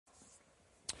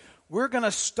we're going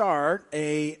to start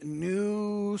a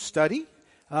new study.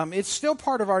 It's still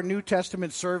part of our New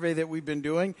Testament survey that we've been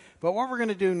doing, but what we're going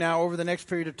to do now over the next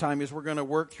period of time is we're going to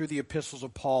work through the Epistles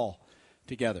of Paul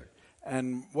together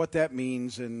and what that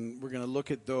means, and we're going to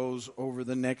look at those over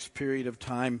the next period of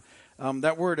time.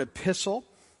 That word epistle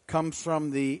comes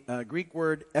from the Greek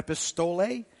word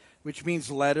epistole, which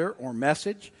means letter or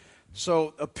message.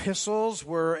 So epistles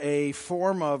were a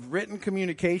form of written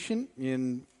communication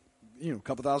in a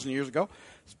couple thousand years ago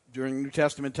during New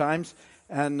Testament times,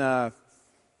 and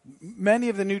many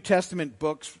of the New Testament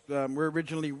books were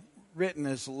originally written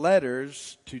as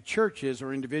letters to churches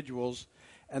or individuals,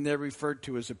 and they're referred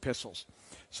to as epistles.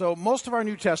 So most of our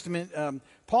New Testament,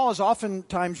 Paul is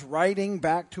oftentimes writing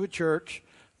back to a church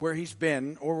where he's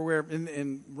been, or where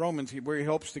in Romans where he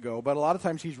hopes to go. But a lot of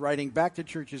times he's writing back to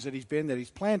churches that he's been, that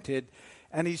he's planted,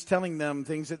 and he's telling them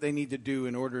things that they need to do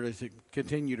in order to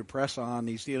continue to press on.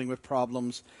 He's dealing with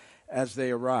problems as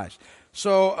they arise.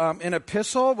 So an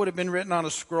epistle would have been written on a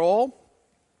scroll.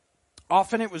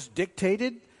 Often it was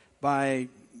dictated by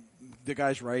the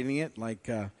guys writing it, like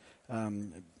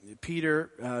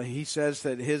Peter. He says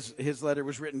that his letter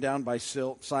was written down by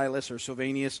Silas or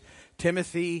Silvanus.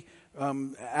 Timothy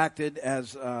acted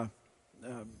as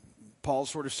Paul's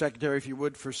sort of secretary, if you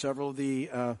would, for several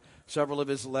of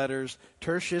his letters.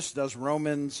 Tertius does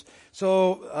Romans.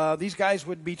 So these guys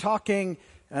would be talking,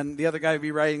 and the other guy would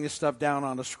be writing this stuff down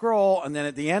on a scroll, and then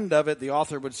at the end of it, the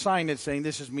author would sign it saying,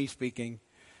 "This is me speaking,"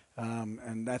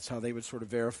 and that's how they would sort of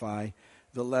verify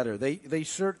the letter. They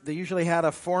usually had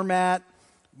a format.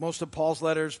 Most of Paul's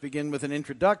letters begin with an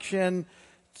introduction,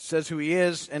 says who he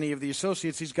is, any of the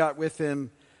associates he's got with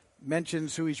him,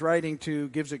 mentions who he's writing to,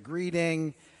 gives a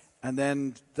greeting, and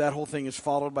then that whole thing is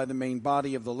followed by the main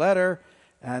body of the letter,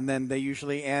 and then they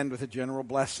usually end with a general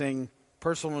blessing,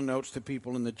 personal notes to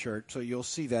people in the church. So you'll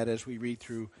see that as we read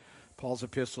through Paul's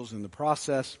epistles in the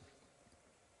process.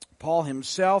 Paul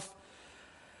himself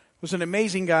was an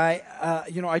amazing guy.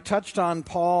 I touched on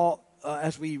Paul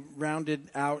as we rounded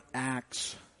out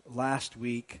Acts last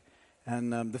week,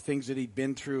 and the things that he'd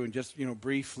been through, and just,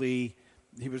 briefly,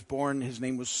 he was born, his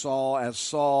name was Saul, as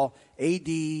Saul,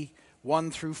 A.D.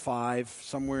 1 through 5,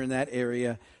 somewhere in that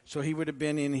area. So he would have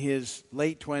been in his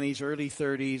late 20s, early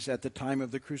 30s at the time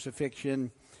of the crucifixion,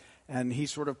 and he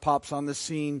sort of pops on the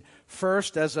scene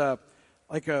first as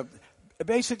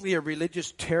basically a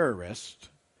religious terrorist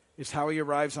is how he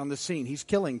arrives on the scene. He's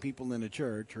killing people in a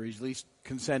church, or he's at least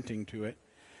consenting to it.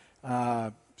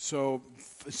 So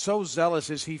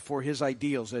zealous is he for his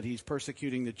ideals that he's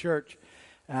persecuting the church.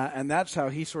 And that's how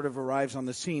he sort of arrives on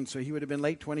the scene. So he would have been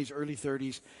late 20s, early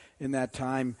 30s in that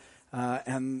time.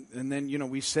 And then,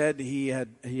 we said he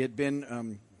had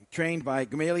been trained by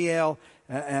Gamaliel,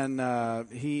 and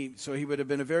he would have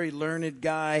been a very learned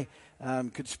guy,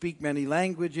 could speak many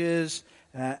languages,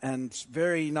 and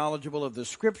very knowledgeable of the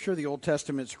Scripture, the Old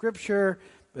Testament Scripture,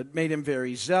 but made him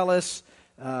very zealous.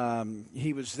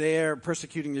 He was there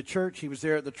persecuting the church. He was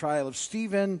there at the trial of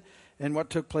Stephen and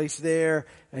what took place there.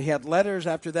 And he had letters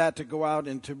after that to go out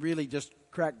and to really just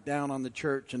crack down on the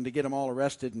church and to get them all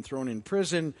arrested and thrown in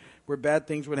prison where bad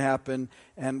things would happen.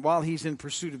 And while he's in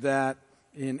pursuit of that,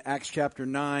 in Acts chapter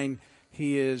 9,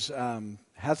 he has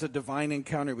a divine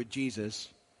encounter with Jesus,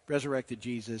 resurrected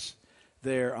Jesus,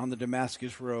 there on the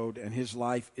Damascus Road, and his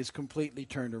life is completely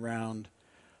turned around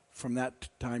from that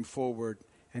time forward,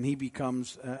 and he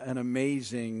becomes an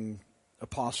amazing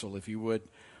apostle, if you would,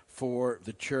 for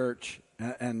the church,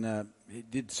 and he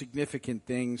did significant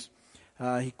things.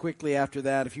 He quickly after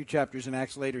that, a few chapters in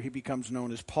Acts later, he becomes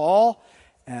known as Paul,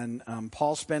 and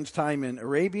Paul spends time in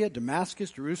Arabia,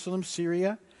 Damascus, Jerusalem,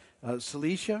 Syria,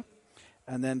 Cilicia,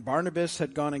 and then Barnabas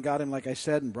had gone and got him, like I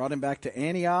said, and brought him back to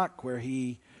Antioch, where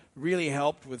he really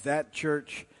helped with that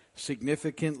church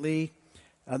significantly.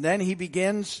 And then he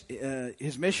begins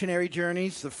his missionary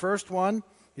journeys. The first one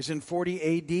is in 40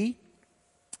 A.D.,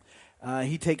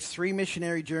 he takes 3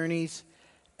 missionary journeys,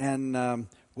 and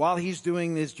while he's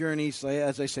doing these journeys,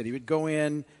 as I said, he would go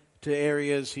in to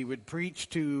areas, he would take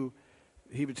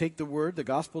the word, the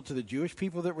gospel, to the Jewish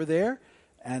people that were there,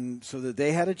 and so that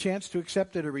they had a chance to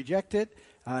accept it or reject it.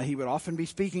 He would often be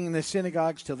speaking in the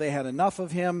synagogues till they had enough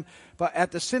of him. But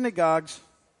at the synagogues,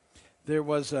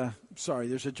 there's a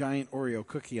giant Oreo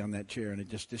cookie on that chair, and it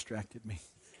just distracted me.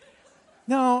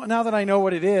 No, now that I know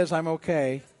what it is, I'm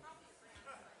okay.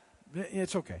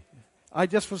 It's okay. I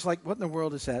just was like, what in the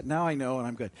world is that? Now I know, and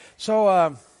I'm good.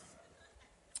 So,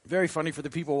 very funny for the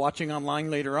people watching online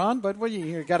later on, but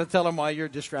you got to tell them why you're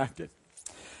distracted.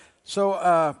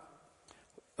 So,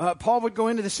 Paul would go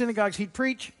into the synagogues, he'd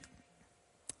preach,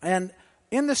 and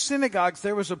in the synagogues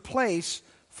there was a place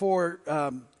for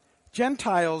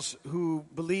Gentiles who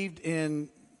believed in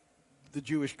the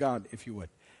Jewish God, if you would.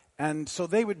 And so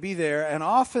they would be there, and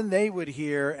often they would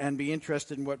hear and be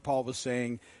interested in what Paul was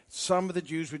saying. Some of the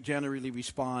Jews would generally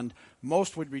respond.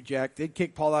 Most would reject. They'd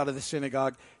kick Paul out of the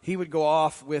synagogue. He would go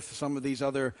off with some of these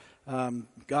other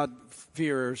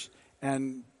God-fearers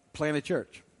and plant a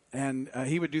church. And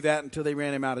he would do that until they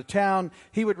ran him out of town.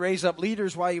 He would raise up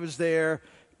leaders while he was there,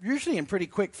 usually in pretty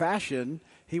quick fashion.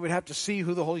 He would have to see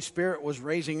who the Holy Spirit was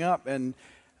raising up. And,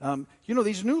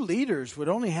 these new leaders would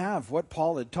only have what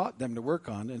Paul had taught them to work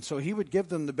on. And so he would give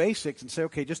them the basics and say,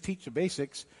 okay, just teach the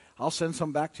basics. I'll send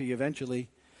some back to you eventually.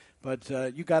 But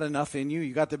you got enough in you.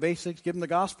 You got the basics. Give them the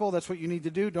gospel. That's what you need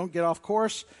to do. Don't get off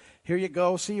course. Here you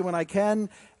go. See you when I can.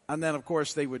 And then, of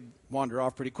course, they would wander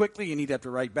off pretty quickly, and he'd have to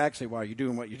write back, say, why are you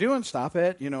doing what you're doing? Stop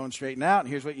it, and straighten out. And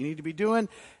here's what you need to be doing.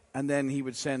 And then he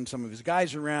would send some of his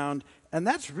guys around. And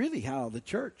that's really how the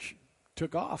church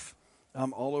took off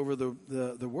all over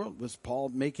the world, was Paul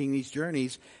making these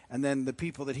journeys. And then the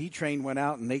people that he trained went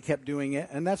out, and they kept doing it.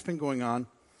 And that's been going on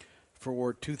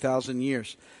for 2,000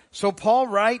 years. So Paul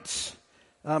writes,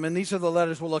 and these are the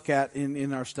letters we'll look at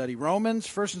in our study. Romans,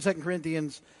 1st and 2nd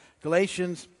Corinthians,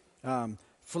 Galatians,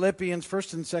 Philippians,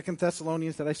 1st and 2nd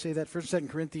Thessalonians, did I say that? 1st and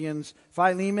 2nd Corinthians,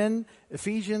 Philemon,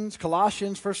 Ephesians,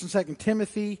 Colossians, 1st and 2nd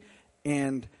Timothy,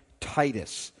 and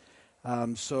Titus.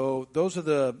 So those are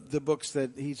the books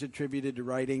that he's attributed to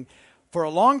writing. For a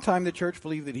long time, the church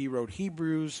believed that he wrote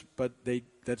Hebrews, but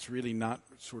that's really not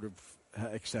sort of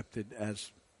accepted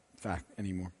as fact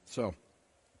anymore. So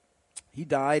he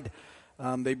died,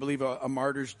 they believe, a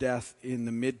martyr's death in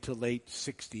the mid to late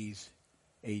 60s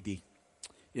A.D.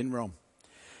 in Rome.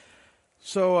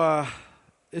 So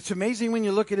it's amazing when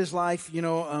you look at his life.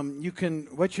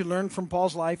 What you learn from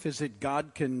Paul's life is that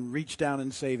God can reach down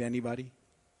and save anybody.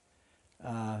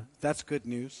 That's good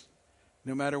news,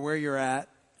 no matter where you're at.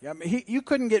 You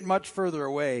couldn't get much further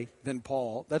away than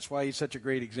Paul. That's why he's such a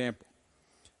great example.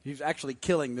 He's actually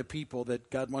killing the people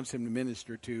that God wants him to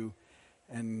minister to,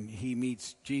 and he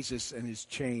meets Jesus and is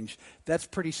changed. That's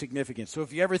pretty significant. So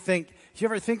if you ever think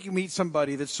you meet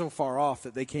somebody that's so far off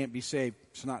that they can't be saved,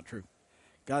 it's not true.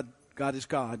 God is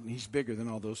God, and he's bigger than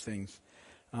all those things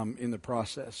in the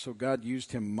process. So God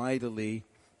used him mightily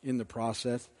in the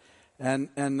process. And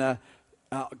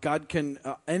God can,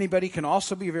 anybody can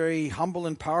also be a very humble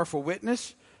and powerful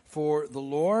witness for the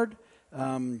Lord.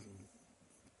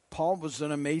 Paul was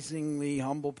an amazingly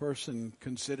humble person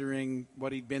considering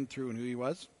what he'd been through and who he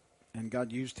was. And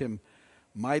God used him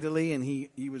mightily, and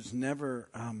he was never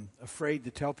afraid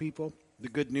to tell people the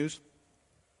good news.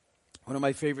 One of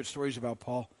my favorite stories about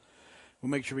Paul,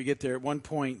 we'll make sure we get there. At one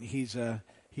point, he's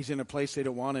in a place they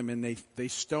don't want him, and they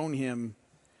stone him.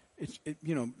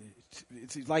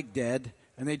 It's like dead,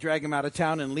 and they drag him out of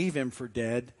town and leave him for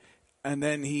dead. And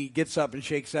then he gets up and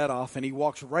shakes that off, and he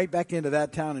walks right back into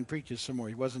that town and preaches some more.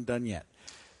 He wasn't done yet.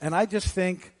 And I just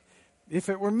think, if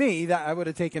it were me, that I would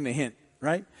have taken the hint,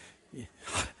 right?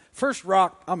 First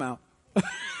rock, I'm out.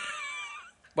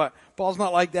 But Paul's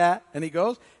not like that, and he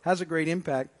goes, has a great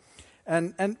impact.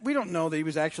 And we don't know that he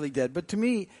was actually dead. But to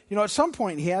me, at some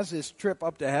point he has this trip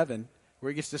up to heaven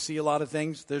where he gets to see a lot of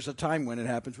things. There's a time when it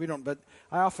happens. But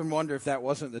I often wonder if that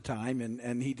wasn't the time,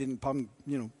 and he didn't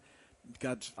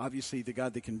God's obviously the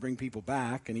God that can bring people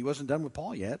back, and he wasn't done with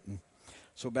Paul yet. And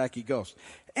so back he goes.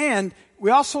 And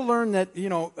we also learn that,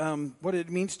 what it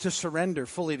means to surrender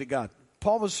fully to God.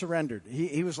 Paul was surrendered.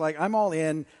 He was like, I'm all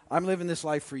in. I'm living this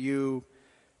life for you.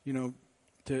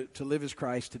 To live as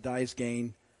Christ, to die as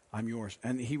gain. I'm yours.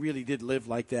 And he really did live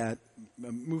like that,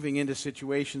 moving into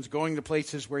situations, going to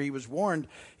places where he was warned,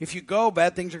 if you go,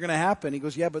 bad things are going to happen. He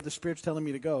goes, yeah, but the Spirit's telling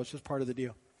me to go. It's just part of the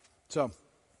deal. So,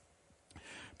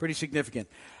 pretty significant.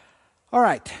 All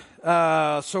right.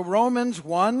 So Romans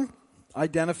 1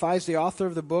 identifies the author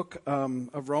of the book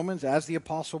of Romans as the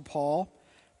Apostle Paul.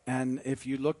 And if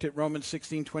you looked at Romans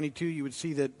 16:22, you would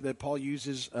see that Paul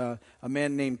uses a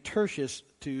man named Tertius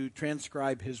to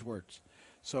transcribe his words.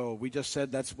 So we just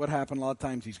said that's what happened a lot of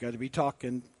times. He's got to be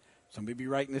talking. Somebody be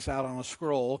writing this out on a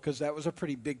scroll, because that was a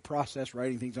pretty big process,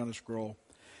 writing things on a scroll.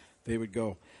 They would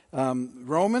go.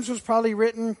 Romans was probably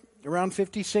written around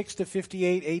 56 to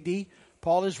 58 A.D.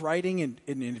 Paul is writing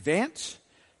in advance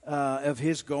of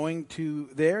his going to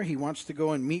there. He wants to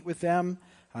go and meet with them.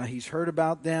 He's heard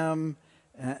about them.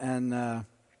 And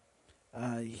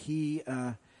he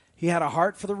had a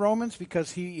heart for the Romans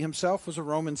because he himself was a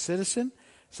Roman citizen.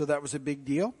 So that was a big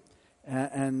deal.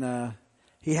 And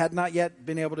he had not yet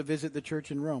been able to visit the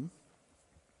church in Rome.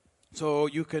 So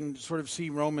you can sort of see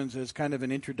Romans as kind of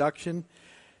an introduction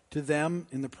to them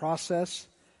in the process.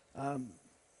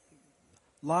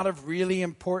 lot of really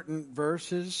important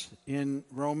verses in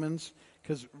Romans,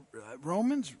 because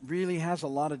Romans really has a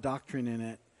lot of doctrine in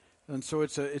it. And so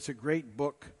it's a great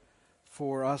book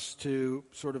for us to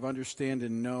sort of understand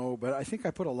and know. But I think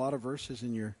I put a lot of verses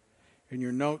in your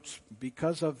notes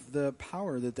because of the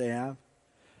power that they have.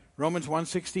 Romans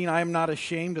 1:16, I am not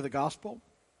ashamed of the gospel,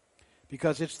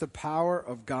 because it's the power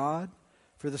of God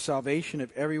for the salvation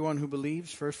of everyone who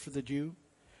believes, first for the Jew,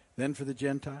 then for the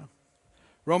Gentile.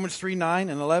 Romans 3:9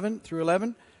 and 11 through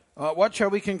 11. What shall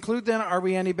we conclude then? Are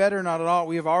we any better? Not at all.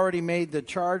 We have already made the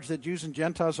charge that Jews and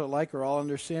Gentiles alike are all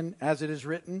under sin, as it is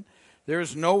written, there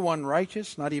is no one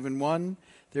righteous, not even one.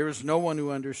 There is no one who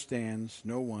understands,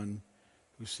 no one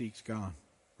who seeks God.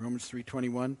 Romans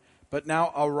 3:21. But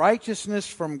now a righteousness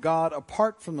from God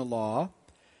apart from the law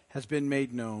has been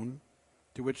made known,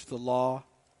 to which the law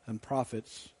and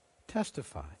prophets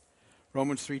testify.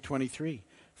 Romans 3:23.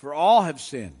 For all have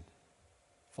sinned,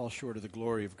 fall short of the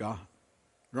glory of God.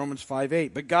 Romans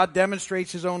 5:8. But God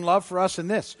demonstrates his own love for us in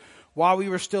this: while we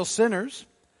were still sinners,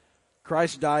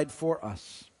 Christ died for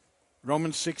us.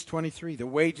 Romans 6:23. The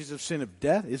wages of sin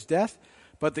is death,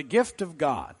 but the gift of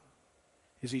God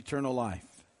is eternal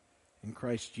life in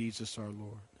Christ Jesus our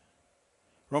Lord.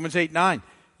 Romans 8:9.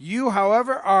 You,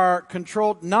 however, are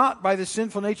controlled not by the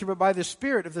sinful nature, but by the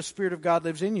Spirit, if the Spirit of God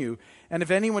lives in you. And if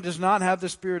anyone does not have the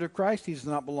Spirit of Christ, he does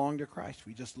not belong to Christ.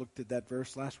 We just looked at that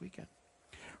verse last weekend.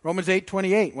 Romans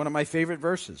 8:28, one of my favorite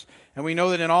verses. And we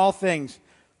know that in all things,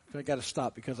 I got to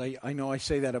stop because I know I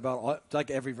say that about like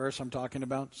every verse I'm talking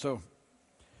about.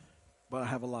 But I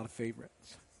have a lot of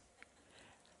favorites.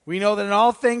 We know that in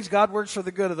all things God works for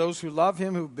the good of those who love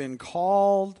him, who've been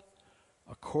called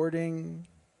according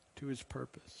to his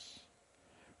purpose.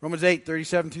 Romans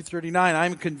 8:37 through 39. I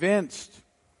am convinced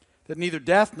that neither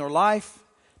death nor life,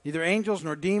 neither angels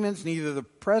nor demons, neither the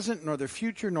present nor the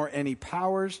future, nor any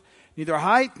powers, neither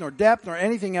height nor depth nor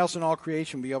anything else in all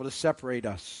creation will be able to separate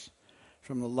us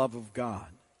from the love of God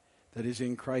that is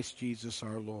in Christ Jesus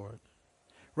our Lord.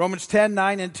 Romans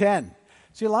 10:9 and 10.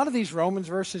 See, a lot of these Romans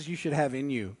verses you should have in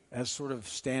you as sort of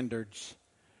standards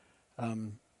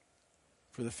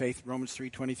for the faith. Romans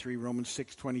 3:23, Romans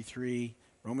 6:23,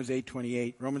 Romans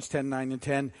 8:28, Romans 10:9 and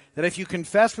 10. That if you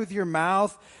confess with your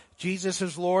mouth Jesus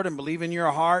is Lord and believe in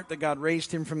your heart that God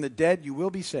raised him from the dead, you will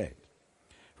be saved.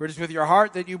 For it is with your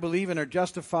heart that you believe and are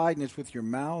justified, and it's with your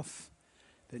mouth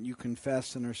that you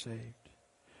confess and are saved.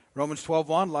 Romans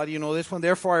 12:1, a lot of you know this one.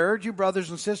 Therefore I urge you, brothers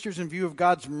and sisters, in view of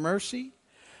God's mercy,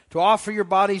 to offer your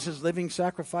bodies as living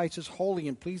sacrifices, holy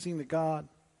and pleasing to God.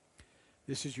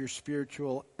 This is your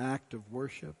spiritual act of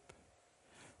worship.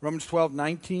 Romans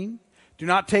 12:19. Do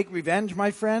not take revenge, my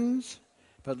friends,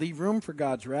 but leave room for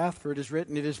God's wrath, for it is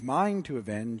written, it is mine to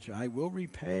avenge. I will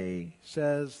repay,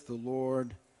 says the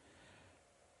Lord.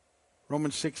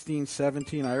 Romans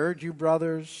 16:17. I urge you,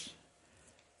 brothers,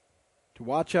 to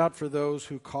watch out for those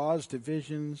who cause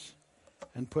divisions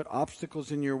and put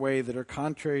obstacles in your way that are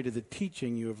contrary to the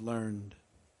teaching you have learned.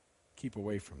 Keep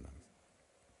away from them.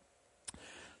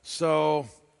 So,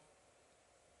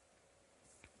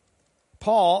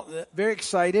 Paul, very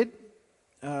excited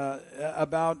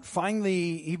about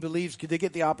finally, he believes, to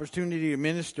get the opportunity to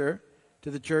minister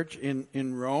to the church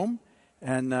in Rome.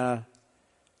 And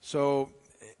so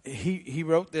he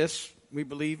wrote this, we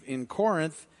believe, in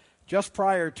Corinth, just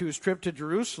prior to his trip to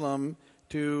Jerusalem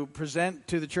to present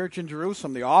to the church in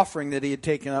Jerusalem the offering that he had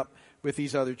taken up with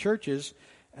these other churches.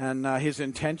 And his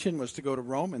intention was to go to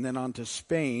Rome and then on to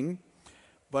Spain.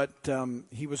 But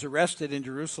he was arrested in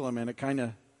Jerusalem, and it kind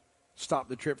of stopped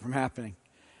the trip from happening.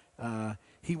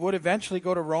 He would eventually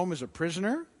go to Rome as a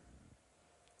prisoner.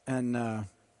 And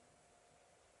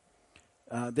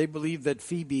they believed that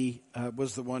Phoebe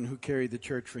was the one who carried the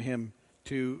church for him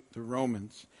to the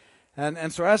Romans.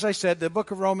 And so, as I said, the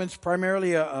book of Romans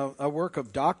primarily a work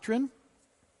of doctrine.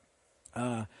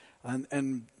 And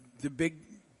the big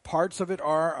parts of it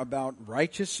are about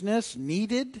righteousness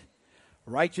needed,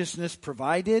 righteousness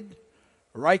provided,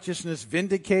 righteousness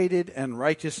vindicated, and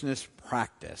righteousness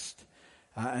practiced.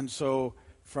 And so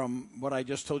from what I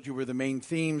just told you were the main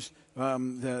themes,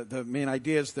 the main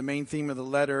ideas, the main theme of the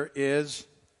letter is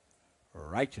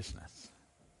righteousness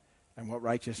and what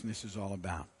righteousness is all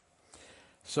about.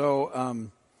 So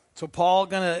Paul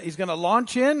he's gonna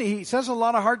launch in. He says a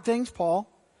lot of hard things, Paul,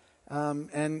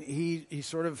 and he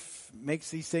sort of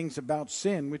makes these things about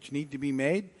sin, which need to be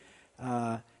made.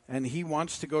 And he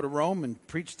wants to go to Rome and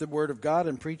preach the word of God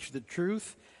and preach the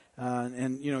truth.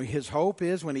 And you know, his hope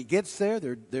is when he gets there,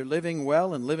 they're living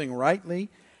well and living rightly.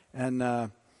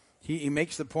 And he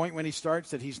makes the point when he starts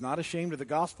that he's not ashamed of the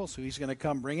gospel, so he's going to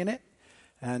come bringing it.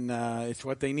 And it's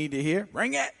what they need to hear.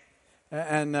 Bring it!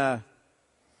 And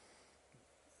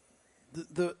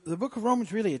the book of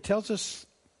Romans, really, it tells us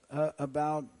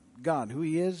about God, who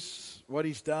he is, what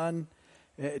he's done.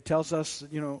 It tells us,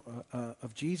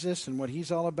 of Jesus and what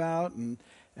he's all about,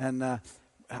 and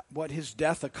what his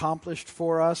death accomplished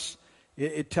for us.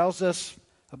 It tells us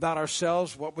about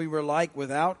ourselves, what we were like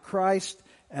without Christ,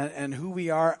 and who we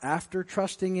are after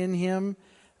trusting in him.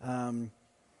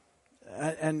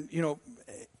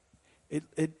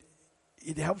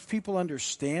 It helps people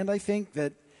understand, I think,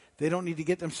 that they don't need to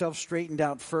get themselves straightened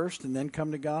out first and then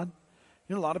come to God.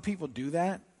 A lot of people do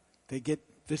that. They get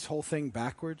this whole thing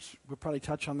backwards. We'll probably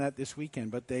touch on that this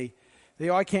weekend, but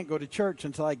I can't go to church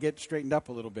until I get straightened up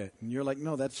a little bit. And you're like,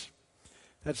 no, that's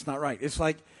not right. It's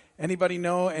like, anybody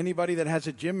know anybody that has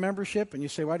a gym membership? And you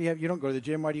say, you don't go to the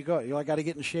gym? Why do you go? I got to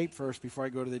get in shape first before I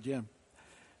go to the gym.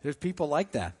 There's people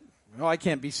like that. I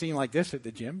can't be seen like this at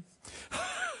the gym.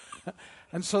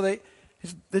 And so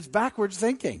it's backwards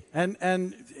thinking. And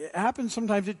it happens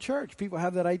sometimes at church. People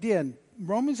have that idea. And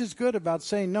Romans is good about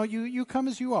saying, no, you come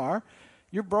as you are.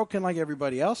 You're broken like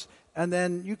everybody else. And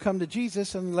then you come to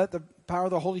Jesus and let the power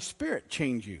of the Holy Spirit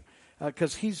change you.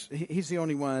 Because he's the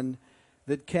only one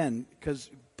that can. Because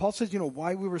Paul says,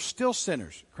 while we were still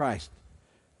sinners, Christ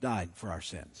died for our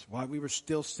sins. While we were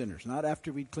still sinners, not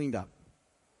after we'd cleaned up.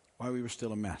 While we were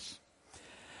still a mess.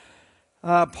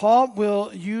 Paul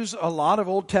will use a lot of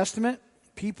Old Testament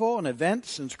people and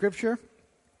events in Scripture.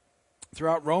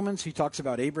 Throughout Romans, he talks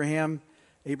about Abraham.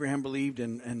 Abraham believed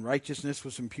and righteousness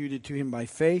was imputed to him by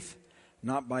faith,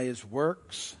 not by his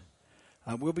works.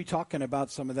 We'll be talking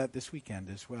about some of that this weekend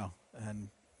as well. And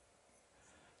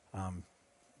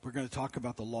we're going to talk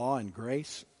about the law and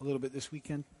grace a little bit this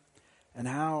weekend. And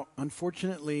how,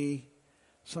 unfortunately,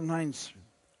 sometimes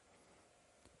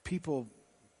people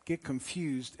get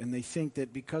confused and they think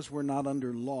that because we're not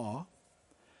under law,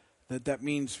 that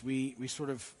means we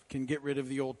sort of can get rid of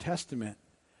the Old Testament.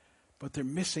 But they're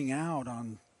missing out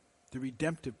on the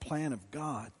redemptive plan of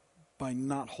God by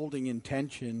not holding in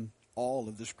tension all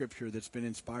of the Scripture that's been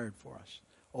inspired for us,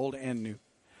 old and new.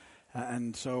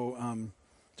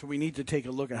 So we need to take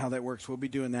a look at how that works. We'll be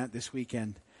doing that this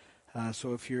weekend.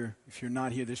 So if you're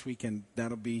not here this weekend,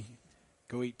 that'll be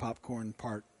Go Eat Popcorn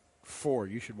Part 4.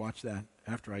 You should watch that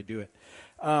after I do it.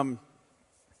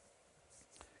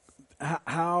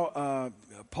 How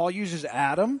Paul uses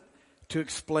Adam to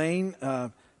explain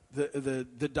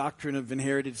the doctrine of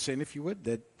inherited sin, if you would,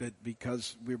 that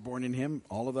because we're born in him,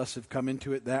 all of us have come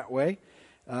into it that way.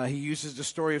 He uses the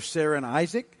story of Sarah and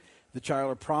Isaac, the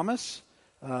child of promise,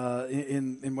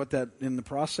 in the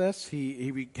process.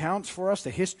 He recounts for us the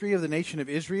history of the nation of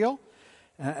Israel,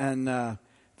 and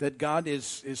that God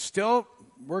is still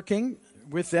working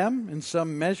with them in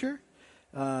some measure.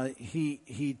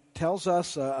 He tells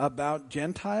us about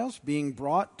Gentiles being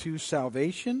brought to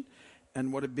salvation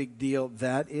and what a big deal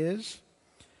that is.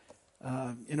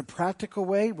 In a practical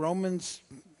way, Romans,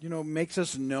 makes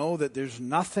us know that there's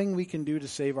nothing we can do to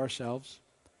save ourselves.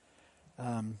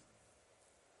 The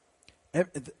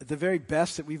very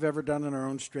best that we've ever done in our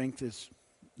own strength is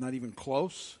not even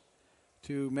close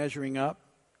to measuring up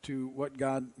to what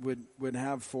God would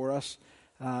have for us.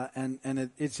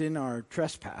 And it's in our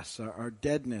trespass, our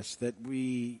deadness, that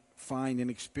we find and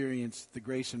experience the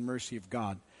grace and mercy of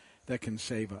God that can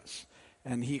save us.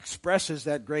 And he expresses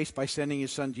that grace by sending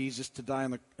his son Jesus to die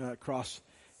on the cross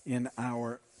in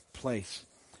our place.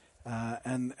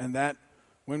 And that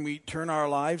when we turn our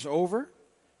lives over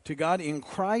to God in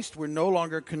Christ, we're no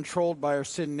longer controlled by our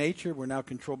sin nature. We're now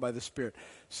controlled by the Spirit.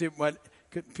 See, what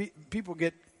people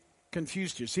get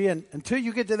confused here. See, and until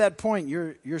you get to that point,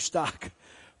 you're stuck.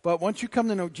 But once you come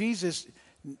to know Jesus,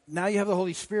 now you have the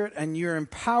Holy Spirit and you're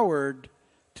empowered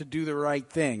to do the right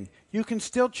thing. You can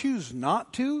still choose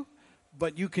not to,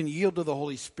 but you can yield to the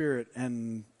Holy Spirit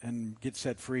and get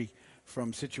set free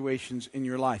from situations in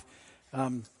your life.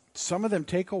 Some of them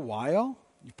take a while.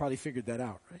 You probably figured that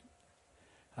out,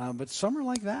 right? But some are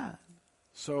like that.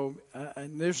 So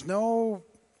and there's no...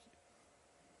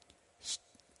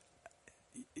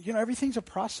 everything's a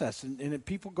process, and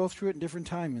people go through it in different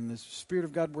time, and the Spirit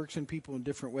of God works in people in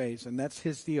different ways, and that's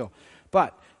his deal.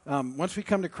 But once we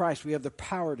come to Christ, we have the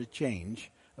power to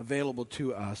change available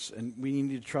to us, and we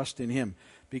need to trust in him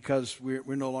because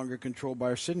we're no longer controlled by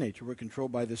our sin nature. We're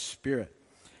controlled by the Spirit.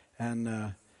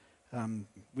 And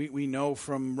we know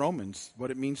from Romans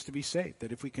what it means to be saved,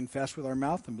 that if we confess with our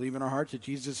mouth and believe in our hearts that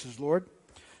Jesus is Lord,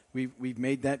 we've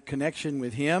made that connection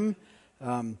with him.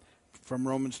 From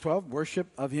Romans 12, worship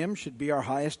of him should be our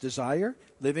highest desire.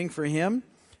 Living for him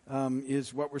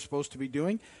is what we're supposed to be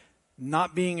doing.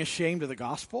 Not being ashamed of the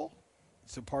gospel.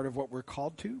 It's a part of what we're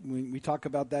called to. We talk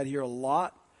about that here a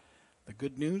lot. The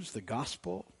good news, the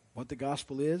gospel, what the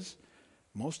gospel is.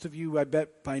 Most of you, I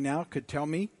bet by now, could tell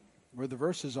me where the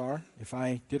verses are if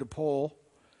I did a poll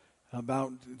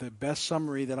about the best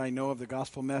summary that I know of the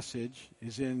gospel message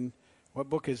is in, what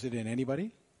book is it in?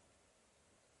 Anybody?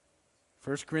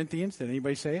 1 Corinthians. Did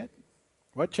anybody say it?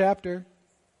 What chapter?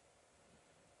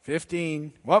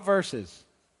 15. What verses?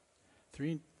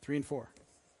 3 and 4.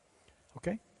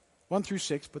 Okay? 1 through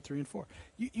 6, but 3 and 4.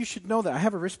 You should know that. I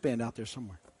have a wristband out there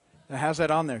somewhere that has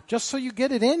that on there. Just so you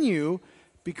get it in you,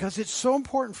 because it's so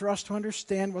important for us to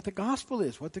understand what the gospel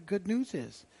is, what the good news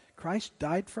is. Christ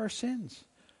died for our sins,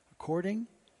 according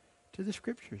to the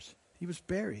Scriptures. He was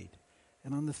buried.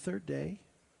 And on the third day,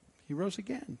 he rose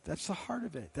again. That's the heart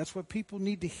of it. That's what people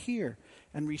need to hear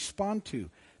and respond to.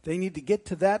 They need to get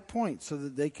to that point so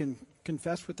that they can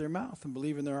confess with their mouth and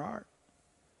believe in their heart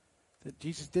that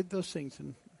Jesus did those things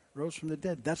and rose from the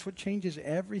dead. That's what changes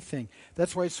everything.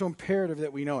 That's why it's so imperative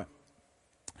that we know it.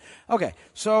 Okay,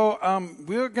 so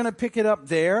we're going to pick it up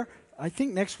there. I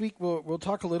think next week we'll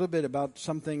talk a little bit about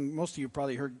something. Most of you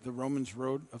probably heard the Romans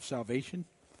Road of Salvation,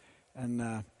 and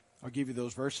I'll give you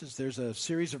those verses. There's a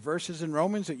series of verses in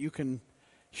Romans that you can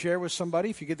share with somebody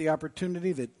if you get the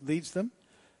opportunity that leads them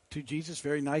to Jesus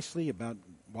very nicely about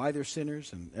why they're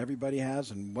sinners, and everybody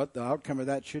has, and what the outcome of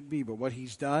that should be, but what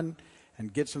he's done,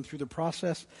 and gets them through the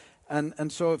process.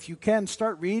 And so if you can,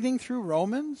 start reading through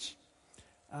Romans,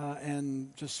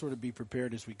 and just sort of be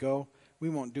prepared as we go. We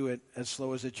won't do it as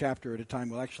slow as a chapter at a time.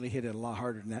 We'll actually hit it a lot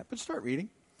harder than that. But start reading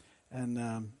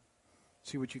and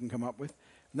see what you can come up with.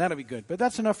 And that'll be good. But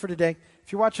that's enough for today.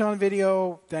 If you're watching on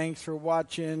video, thanks for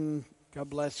watching. God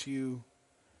bless you.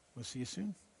 We'll see you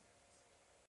soon.